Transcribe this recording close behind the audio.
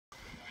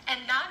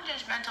and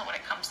non-judgmental when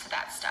it comes to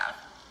that stuff.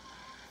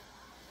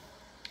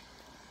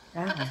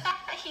 But the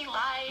fact that he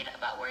lied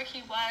about where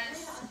he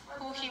was,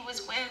 who he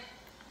was with.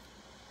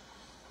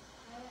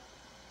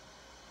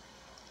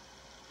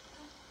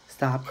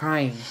 Stop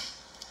crying.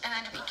 And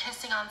then to be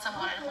kissing on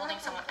someone and holding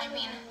someone. I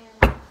mean...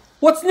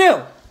 What's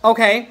new?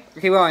 Okay,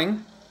 keep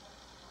going.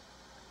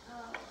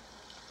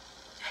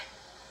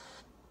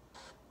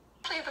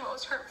 Play the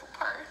most hurtful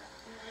part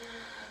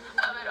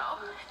of it all.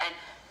 And...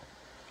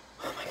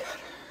 Oh my God.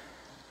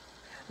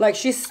 Like,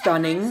 she's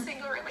stunning.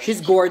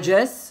 She's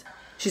gorgeous.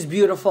 She's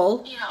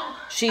beautiful. You know,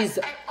 she's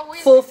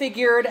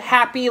full-figured,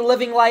 happy,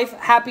 living life,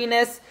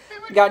 happiness.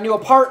 Got a new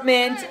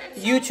apartment.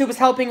 YouTube is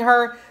helping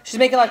her. She's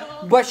making like,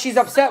 but she's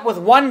upset with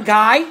one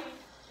guy.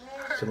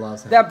 She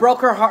loves him. That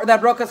broke her heart.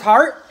 That broke his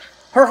heart.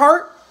 Her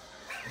heart.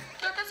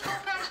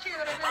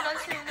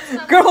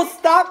 Girl,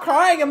 stop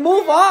crying and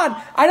move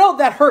on. I know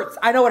that hurts.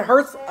 I know it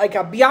hurts like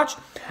a biatch.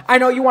 I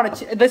know you want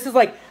to. This is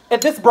like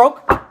if this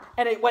broke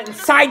and it went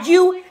inside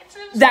you,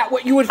 that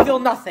what you would feel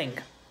nothing.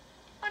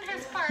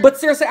 But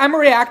seriously, I'm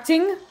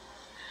reacting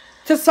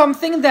to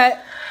something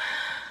that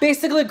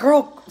basically,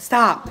 girl,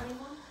 stop.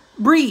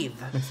 Breathe.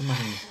 Make some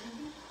money.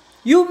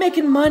 You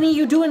making money,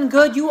 you doing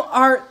good, you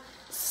are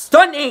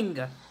stunning.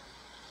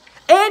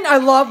 And I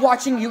love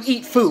watching you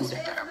eat food.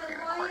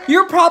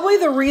 You're probably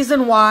the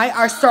reason why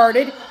I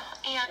started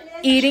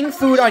eating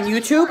food on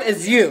YouTube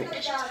is you.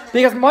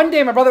 Because one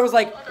day my brother was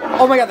like,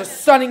 oh my God, the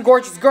stunning,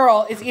 gorgeous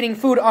girl is eating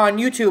food on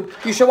YouTube.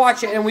 You should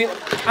watch it. And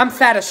I'm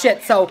fat as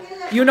shit, so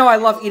you know I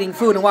love eating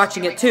food and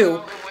watching it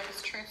too.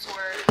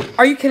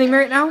 Are you kidding me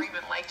right now?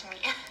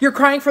 You're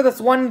crying for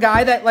this one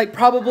guy that like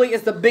probably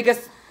is the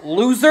biggest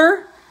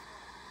loser?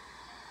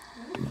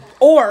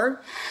 Or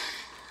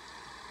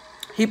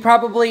he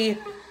probably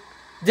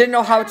didn't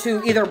know how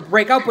to either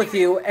break up with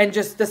you and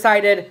just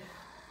decided,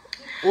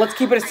 let's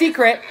keep it a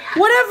secret.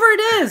 Whatever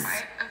it is.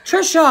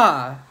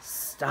 Trisha,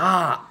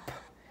 stop.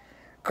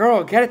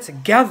 Girl, get it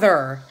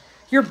together.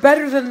 You're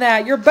better than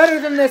that. You're better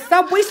than this.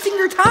 Stop wasting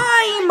your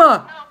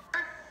time.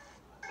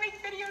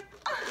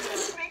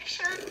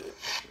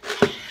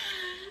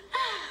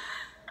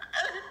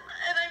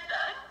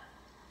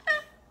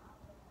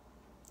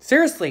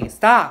 Seriously,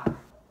 stop.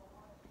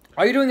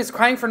 All you're doing is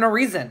crying for no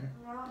reason.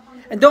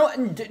 And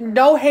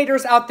no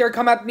haters out there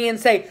come at me and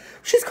say,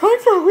 she's crying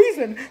for a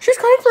reason. She's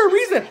crying for a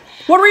reason.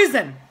 What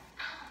reason?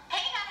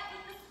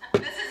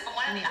 This is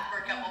one of the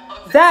awkward couple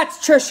folks. That's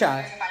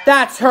Trisha.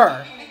 That's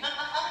her.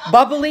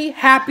 Bubbly,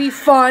 happy,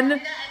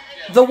 fun.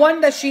 The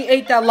one that she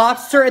ate that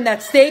lobster and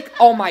that steak.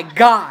 Oh my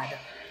God.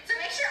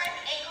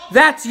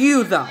 That's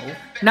you though.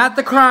 Not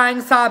the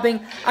crying, sobbing.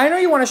 I know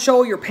you want to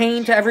show your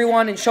pain to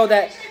everyone and show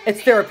that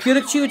it's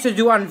therapeutic to you to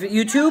do on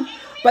YouTube.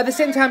 But at the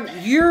same time,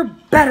 you're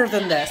better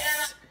than this.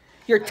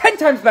 You're 10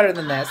 times better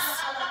than this.